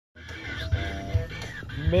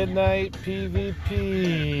Midnight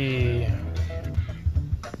PvP.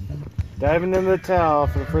 Diving into the towel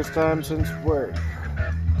for the first time since work.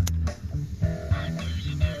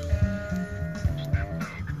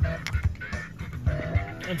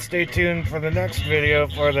 And stay tuned for the next video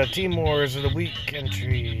for the Team Wars of the Week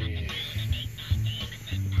entry.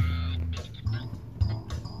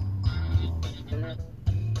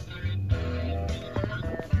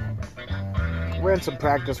 Ran some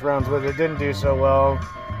practice rounds with it, didn't do so well.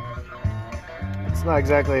 It's not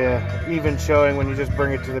exactly a even showing when you just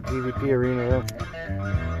bring it to the PvP arena though.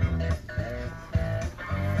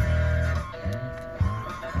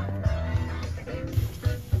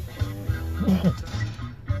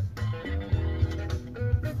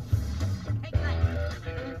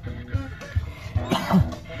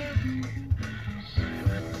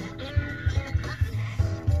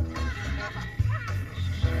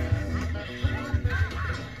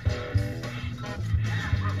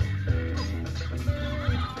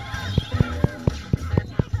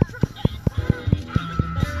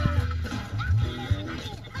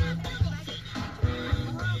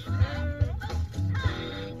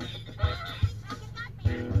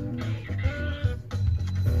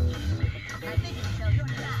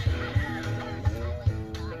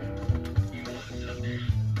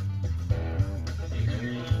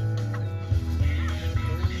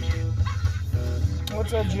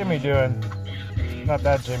 What's that Jimmy doing? Not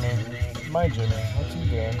that Jimmy. My Jimmy. What's he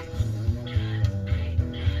doing?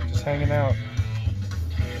 Just hanging out.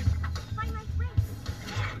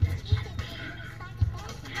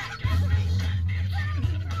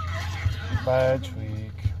 Bye,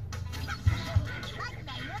 tweak.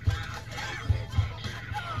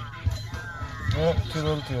 Yep, too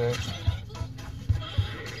little too late.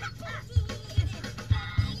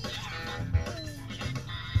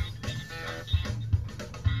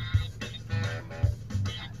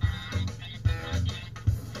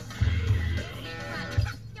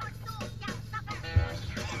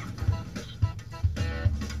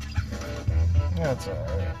 That's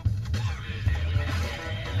alright.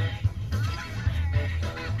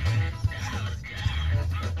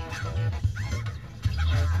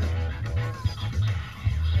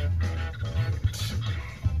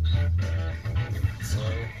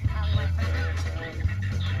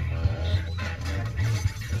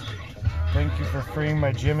 Thank you for freeing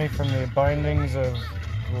my Jimmy from the bindings of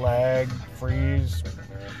lag, freeze.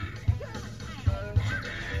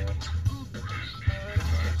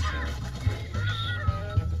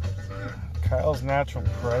 Kyle's natural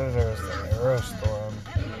predator is the Aerostorm.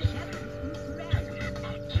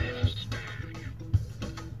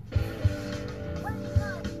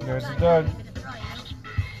 There's the Doug.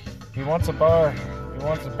 He wants a bar. He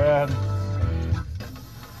wants it bad.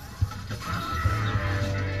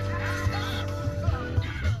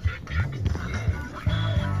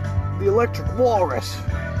 The Electric Walrus.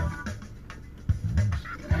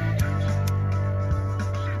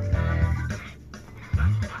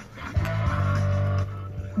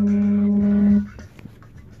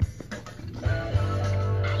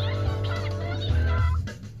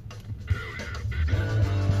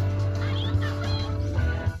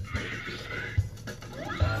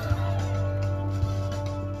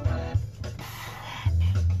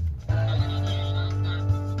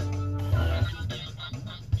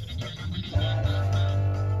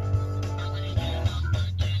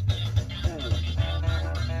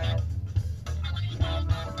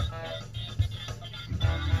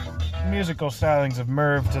 Musical stylings of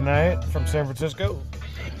Merv tonight from San Francisco.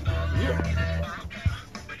 Yeah.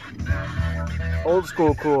 Old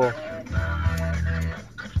school cool.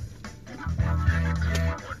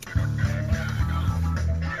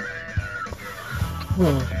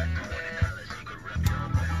 We're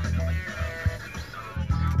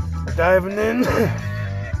diving in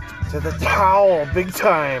to the towel big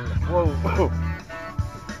time. Whoa, whoa.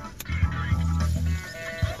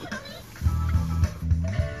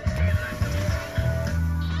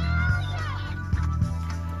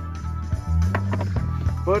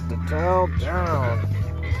 Put the towel down.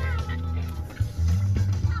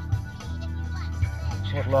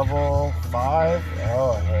 What level? 5?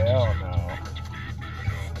 Oh, hell no.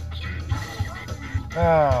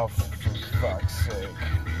 Oh, for fuck's sake.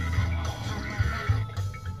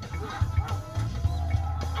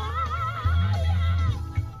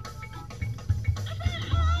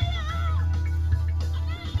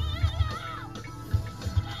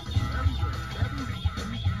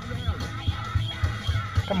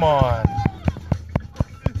 Come on.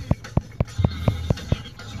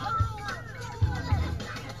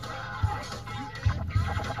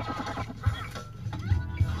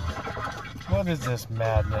 What is this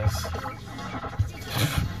madness?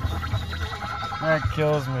 That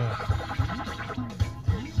kills me.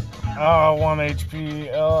 Oh, 1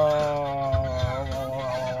 HP. Oh.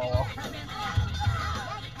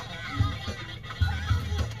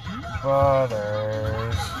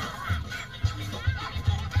 Butters.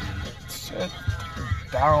 Sit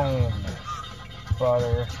down,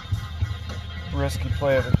 Butter. Risky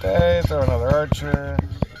play of the day. Throw another archer.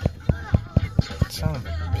 Son of a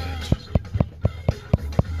bitch.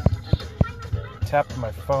 Tapped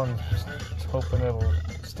my phone, hoping it'll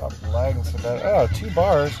stop lagging so bad. Oh, 2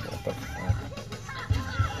 bars. What the fuck?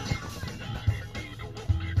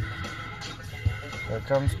 Here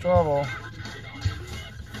comes trouble.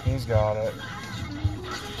 He's got it.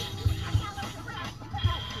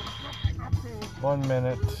 1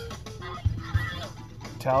 minute.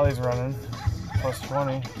 Tally's running. Plus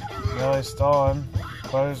 20. Nelly's stalling.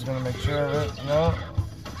 Butter's gonna make sure of it. No.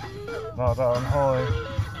 Not that unholy.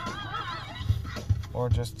 Or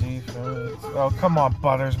just defense. Oh, come on,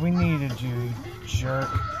 Butters. We needed you, you jerk.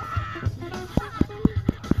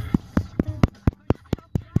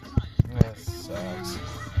 This sucks.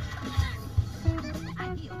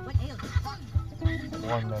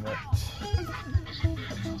 1 minute.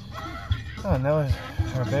 Oh, Nelly's,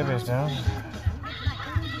 her baby's down.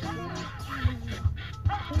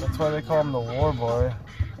 That's why they call him the war boy.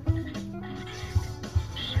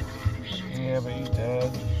 Yeah, but he's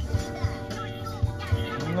dead.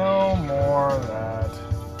 No more of that.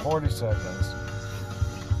 40 seconds.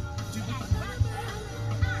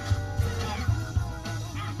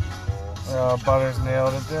 Oh, Butters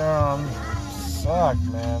nailed it down. Suck,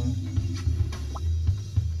 man.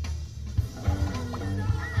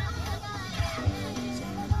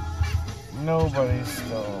 Nobody's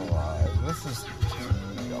still alive. This is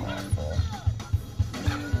awful.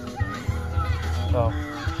 Oh.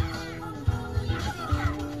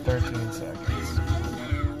 13 seconds.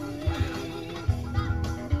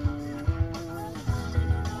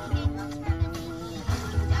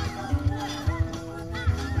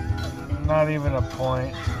 Not even a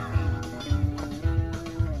point.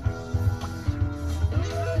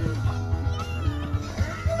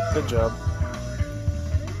 Good job.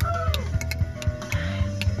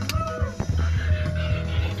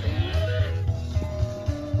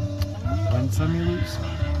 Win some, you lose some.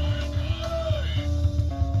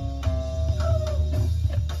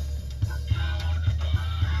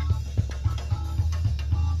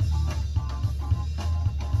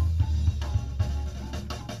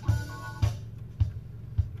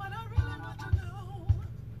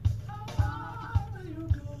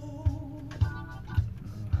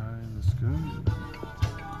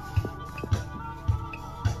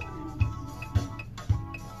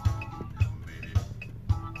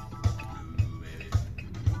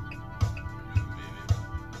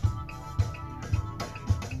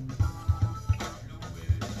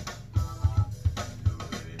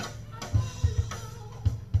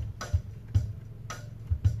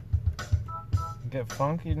 Get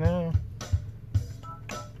funky now.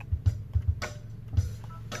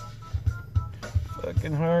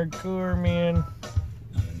 Fucking hardcore, man.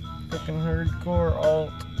 Fucking hardcore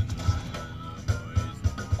alt.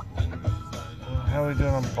 How are we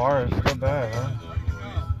doing on bars? Not bad, huh?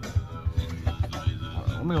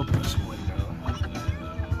 Let me open this window.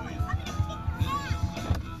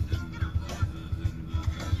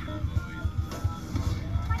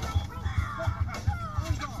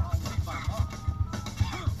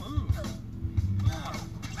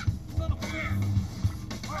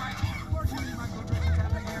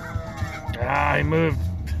 Ah, he moved.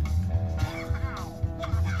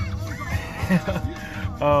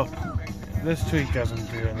 Oh, this tweak doesn't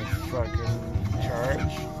do any fucking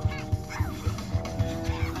charge.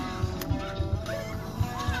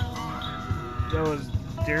 That was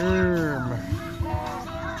derm.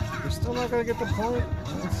 We're still not gonna get the point.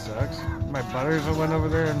 That sucks. My Butters went over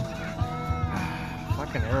there and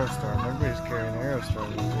fucking Aerostorm. Everybody's carrying Aerostorm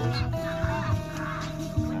these days.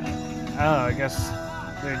 Oh, I guess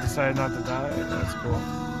they decided not to die. That's cool.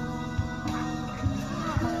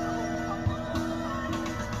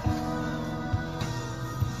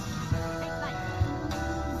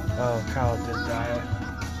 Oh, Kyle did die.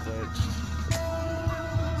 Glitched.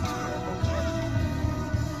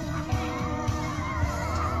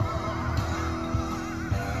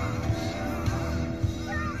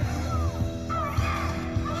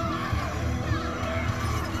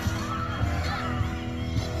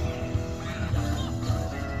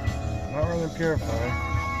 Not really purify.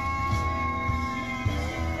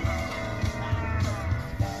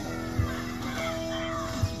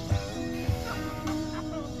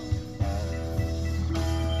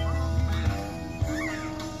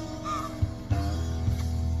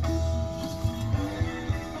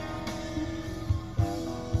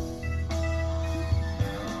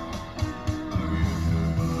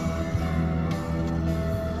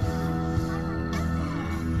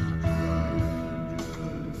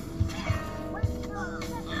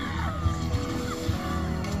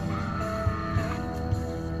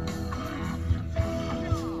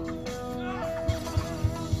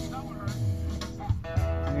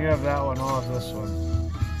 You have that one, I'll have this one.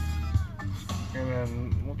 And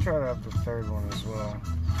then we'll try to have the third one as well.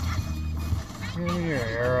 Give me your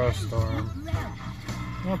arrow storm.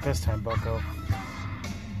 Not this time, bucko.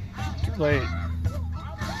 Too late.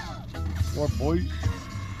 Poor boy.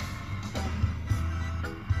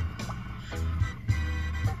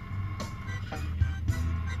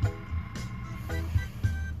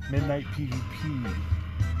 Midnight PvP.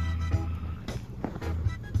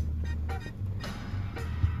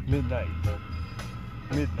 Midnight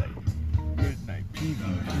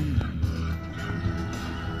PvP.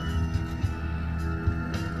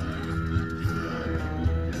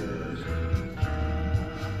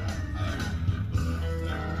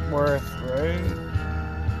 Worth, right?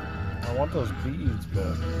 I want those beads,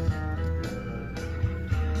 but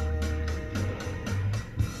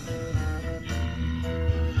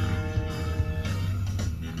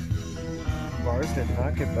bars did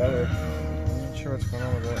not get better. I'm not sure what's going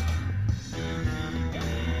on with it.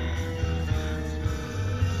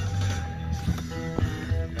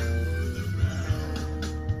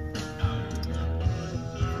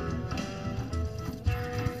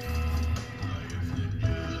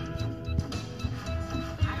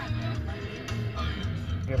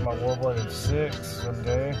 Get my Warblade at 6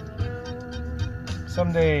 someday.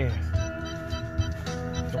 Someday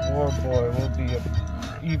the War Boy will be an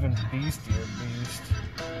even beastier beast.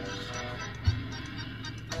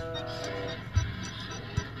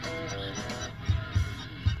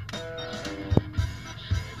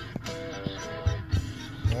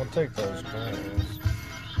 I'll take those coins.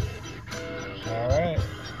 Alright.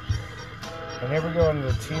 And here we go into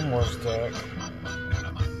the Team Wars deck.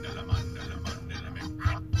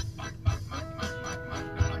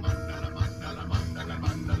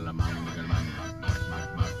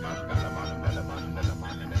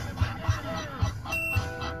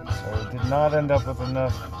 Not end up with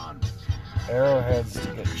enough arrowheads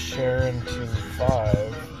to get Sharon to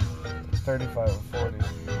 35 or 40.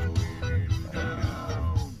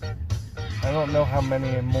 I don't know how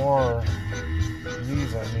many more of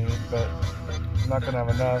these I need, but I'm not going to have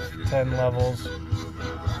enough. 10 levels,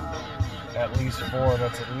 at least 4,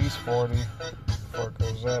 that's at least 40 before it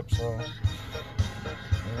goes up, so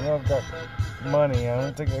you know, I've got money. I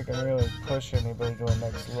don't think I can really push anybody to the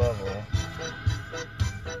next level.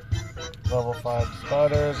 Level 5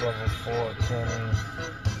 Butters, level 4 Kenny,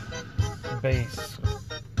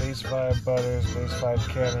 base 5 Butters, base 5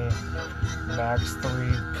 Kenny, max 3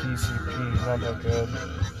 PCP, not that good.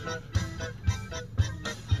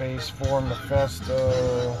 Base 4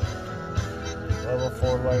 Mephisto, level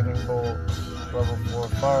 4 Lightning Bolt, level 4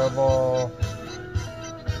 Fireball,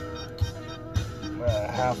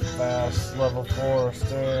 half fast, level 4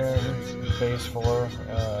 Stand, base 4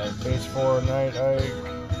 Night Ike,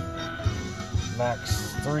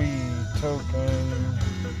 max 3 Token,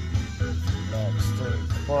 max 3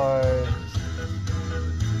 Clyde,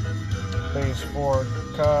 base 4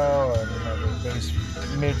 Kyle, and another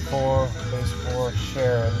mid 4, base 4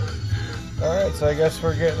 Sharon. Alright, so I guess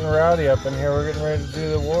we're getting rowdy up in here. We're getting ready to do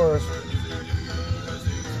the wars.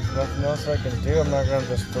 There's nothing else I can do. I'm not going to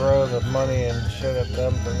just throw the money and shit at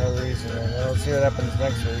them for no reason. And let's see what happens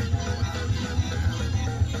next week.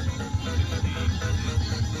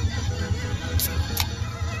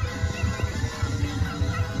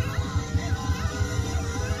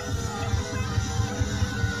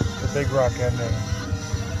 Big Rock ending.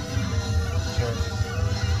 Cheers.